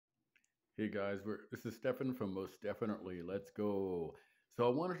Hey guys, this is Stefan from Most Definitely. Let's go. So I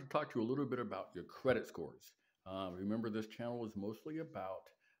wanted to talk to you a little bit about your credit scores. Remember, this channel is mostly about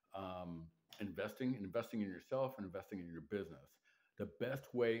um, investing in yourself and investing in your business. The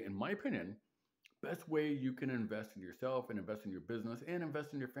best way, in my opinion, best way you can invest in yourself and invest in your business and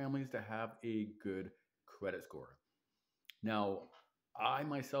invest in your family is to have a good credit score. Now, I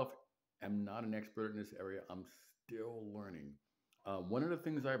myself am not an expert in this area. I'm still learning. One of the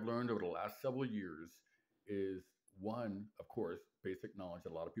things I've learned over the last several years is one, of course, basic knowledge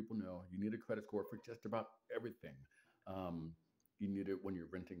that a lot of people know. You need a credit score for just about everything. Um, you need it when you're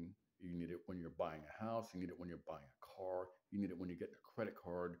renting. You need it when you're buying a house. You need it when you're buying a car. You need it when you're getting a credit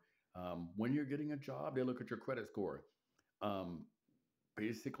card. When you're getting a job, they look at your credit score. Um,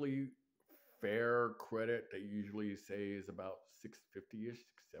 Basically, fair credit they usually say is about 650-ish,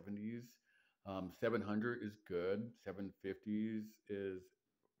 670s. 700 is good. 750s is,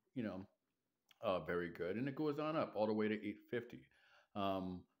 you know, very good. And it goes on up all the way to 850.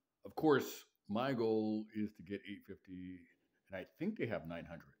 Um, of course, my goal is to get 850, and I think they have 900.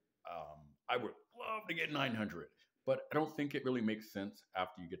 I would love to get 900, but I don't think it really makes sense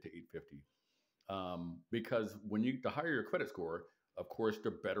after you get to 850. Because the higher your credit score, of course, the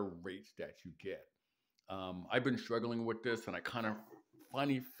better rates that you get. I've been struggling with this, and I kind of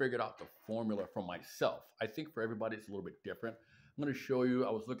finally figured out the formula for myself. I think for everybody, it's a little bit different. I'm going to show you.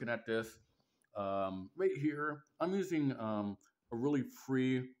 I was looking at this right here. I'm using a really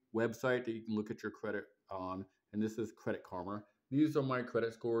free website that you can look at your credit on, and this is Credit Karma. These are my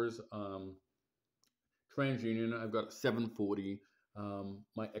credit scores. TransUnion, I've got 740.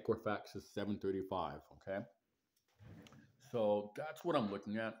 My Equifax is 735. Okay, so that's what I'm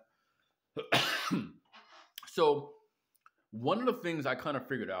looking at. So one of the things I kind of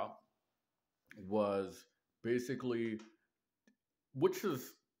figured out was basically, which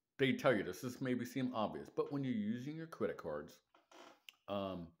is they tell you this. This maybe seem obvious, but when you're using your credit cards,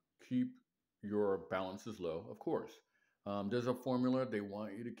 um, keep your balances low. Of course, there's a formula. They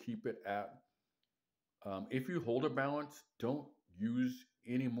want you to keep it at. If you hold a balance, don't use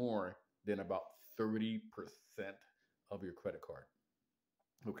any more than about 30% of your credit card.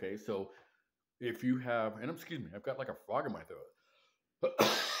 Okay, so if you have, and excuse me, I've got like a frog in my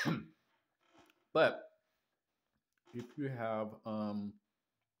throat. But if you have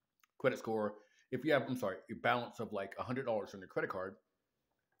credit score, if you have, I'm sorry, a balance of like $100 on your credit card,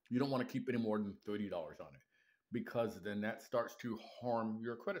 you don't want to keep any more than $30 on it because then that starts to harm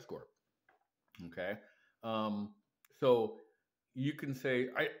your credit score. Okay, um, so you can say,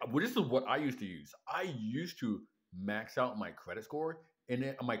 well, this is what I used to use. I used to max out my credit score and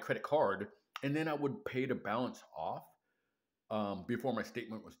then my credit card, and then I would pay the balance off before my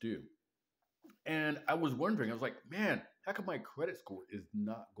statement was due. And I was wondering, I was like, man, how come my credit score is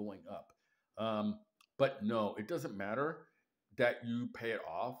not going up? Um, but no, it doesn't matter that you pay it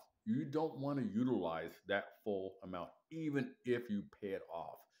off. You don't want to utilize that full amount, even if you pay it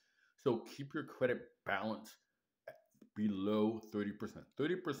off. So keep your credit balance below 30%,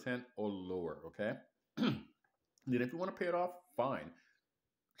 30% or lower, okay? Then if you want to pay it off, fine.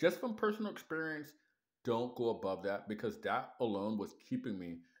 Just from personal experience, don't go above that because that alone was keeping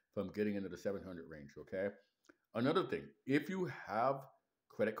me from getting into the 700 range, okay? Another thing, if you have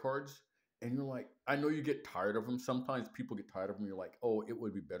credit cards and you're like, I know you get tired of them. Sometimes people get tired of them. You're like, oh, it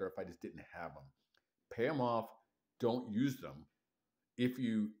would be better if I just didn't have them. Pay them off. Don't use them. If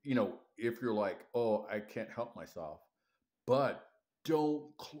you're like, oh, I can't help myself, but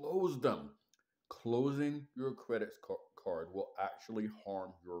don't close them. Closing your card will actually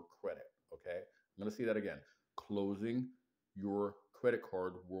harm your credit. Okay, I'm going to say that again. Closing your credit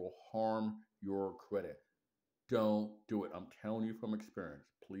card will harm your credit. Don't do it. I'm telling you from experience.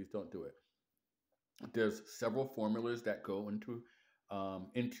 Please don't do it. There's several formulas that go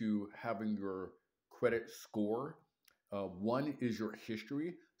into having your credit score. One is your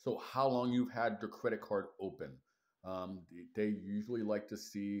history, so how long you've had your credit card open. They usually like to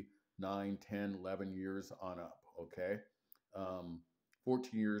see 9, 10, 11 years on up. Okay,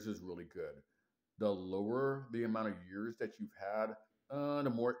 14 years is really good. The lower the amount of years that you've had, the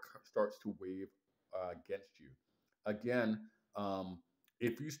more it starts to wave against you. Again,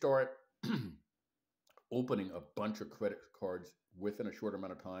 if you start opening a bunch of credit cards within a short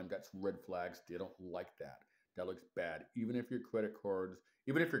amount of time, that's red flags. They don't like that. That looks bad. Even if your credit score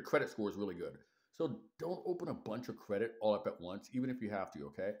is really good. So don't open a bunch of credit all up at once, even if you have to,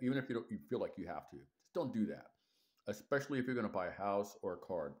 okay? Even if you feel like you have to. Just don't do that. Especially if you're going to buy a house or a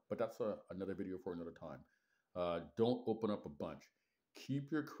card. But that's another video for another time. Don't open up a bunch.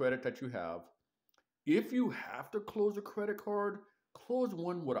 Keep your credit that you have. If you have to close a credit card, close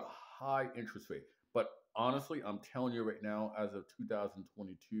one with a high interest rate. But honestly, I'm telling you right now, as of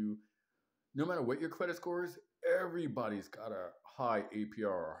 2022, no matter what your credit score is, everybody's got a high APR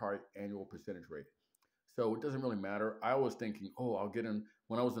or high annual percentage rate. So it doesn't really matter. I was thinking, oh, I'll get in.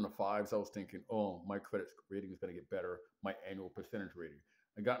 When I was in the fives, I was thinking, oh, my credit rating is going to get better. My annual percentage rating.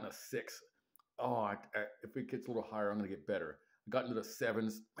 I got in a six. Oh, if it gets a little higher, I'm going to get better. I got into the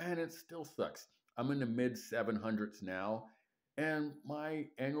sevens. Man, it still sucks. I'm in the mid 700s now. And my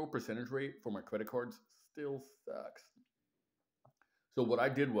annual percentage rate for my credit cards still sucks. So what I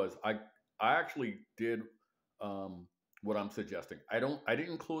did was I actually did what I'm suggesting. I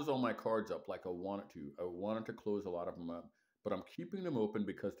didn't close all my cards up like I wanted to. I wanted to close a lot of them up, but I'm keeping them open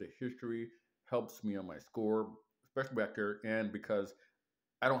because the history helps me on my score, especially back there, and because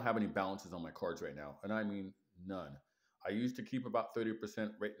I don't have any balances on my cards right now, and I mean none. I used to keep about 30%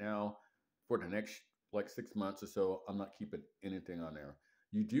 right now. For the next like 6 months or so, I'm not keeping anything on there.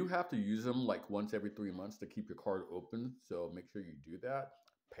 You do have to use them like once every 3 months to keep your card open, so make sure you do that.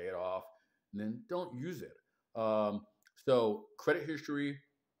 Pay it off, and then don't use it. So credit history,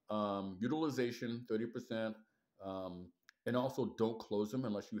 utilization 30%, and also don't close them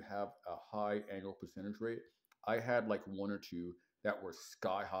unless you have a high annual percentage rate. I had like one or two that were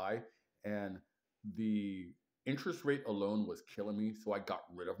sky high, and the interest rate alone was killing me, so I got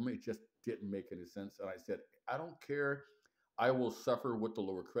rid of them. It just didn't make any sense, and I said, I don't care. I will suffer with the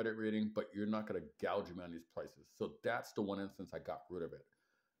lower credit rating, but you're not going to gouge me on these prices. So that's the one instance I got rid of it.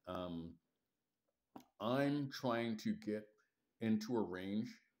 Um, I'm trying to get into a range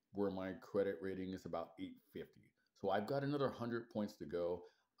where my credit rating is about 850. So I've got another 100 points to go.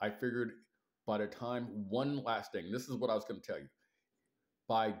 I figured by the time, one last thing, this is what I was going to tell you.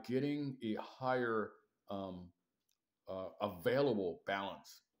 By getting a higher available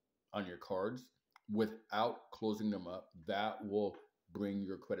balance on your cards without closing them up, that will bring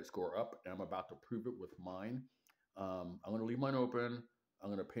your credit score up. And I'm about to prove it with mine. I'm going to leave mine open. I'm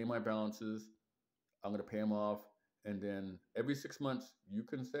going to pay my balances. I'm going to pay them off. And then every 6 months, you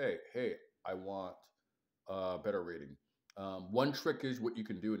can say, hey, I want a better rating. One trick is what you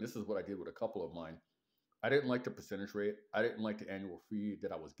can do, and this is what I did with a couple of mine. I didn't like the percentage rate. I didn't like the annual fee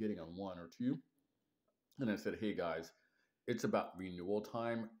that I was getting on one or two. And I said, hey, guys, it's about renewal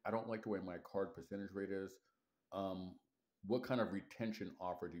time. I don't like the way my card percentage rate is. What kind of retention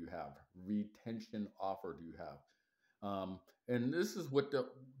offer do you have? Retention offer do you have? And this is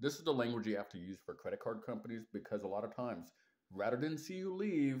the language you have to use for credit card companies, because a lot of times, rather than see you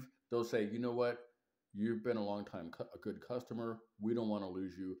leave, they'll say, you know what, you've been a long time a good customer. We don't want to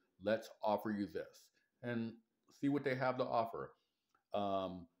lose you. Let's offer you this, and see what they have to offer.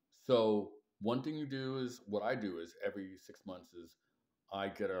 So one thing you do is, what I do is every 6 months is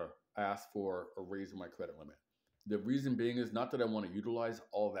I ask for a raise in my credit limit. The reason being is not that I want to utilize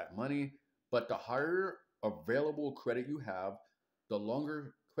all that money, but the higher available credit you have, the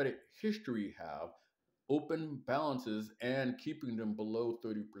longer credit history you have, open balances, and keeping them below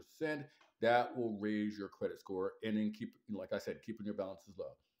 30%, that will raise your credit score. And then like I said, keeping your balances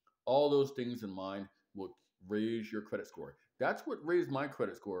low. All those things in mind will raise your credit score. That's what raised my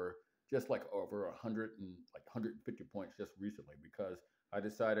credit score just like over 100 and like 150 points just recently, because I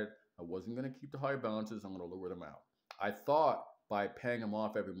decided I wasn't going to keep the high balances. I'm going to lower them out. I thought by paying them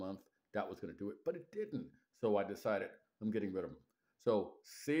off every month, that was going to do it, but it didn't. So I decided I'm getting rid of them. So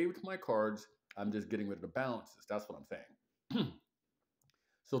saved my cards. I'm just getting rid of the balances. That's what I'm saying.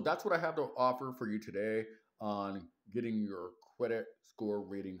 So that's what I have to offer for you today on getting your credit score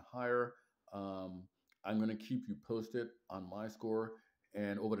rating higher. I'm going to keep you posted on my score.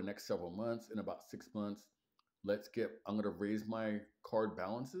 And over the next several months, in about 6 months, I'm going to raise my card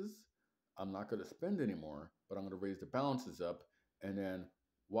balances. I'm not going to spend anymore, but I'm going to raise the balances up, and then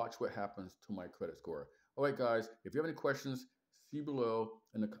watch what happens to my credit score. All right, guys, if you have any questions, see below,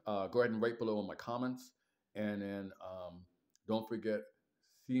 and go ahead and write below in my comments. And then don't forget,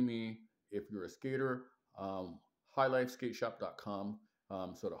 see me if you're a skater, highlifeskateshop.com.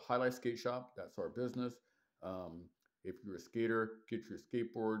 So the High Life Skate Shop, that's our business. If you're a skater, get your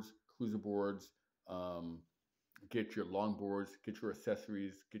skateboards, cruiser boards, get your longboards, get your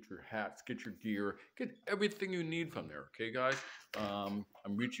accessories, get your hats, get your gear, get everything you need from there. Okay, guys? I'm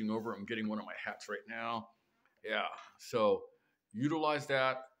reaching over. I'm getting one of my hats right now. Yeah, so utilize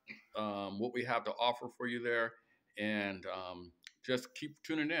that, what we have to offer for you there, and just keep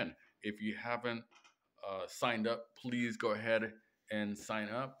tuning in. If you haven't signed up, please go ahead and sign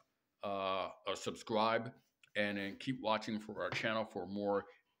up or subscribe, and then keep watching for our channel for more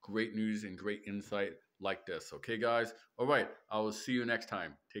great news and great insight like this. Okay, guys? All right. I will see you next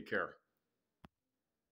time. Take care.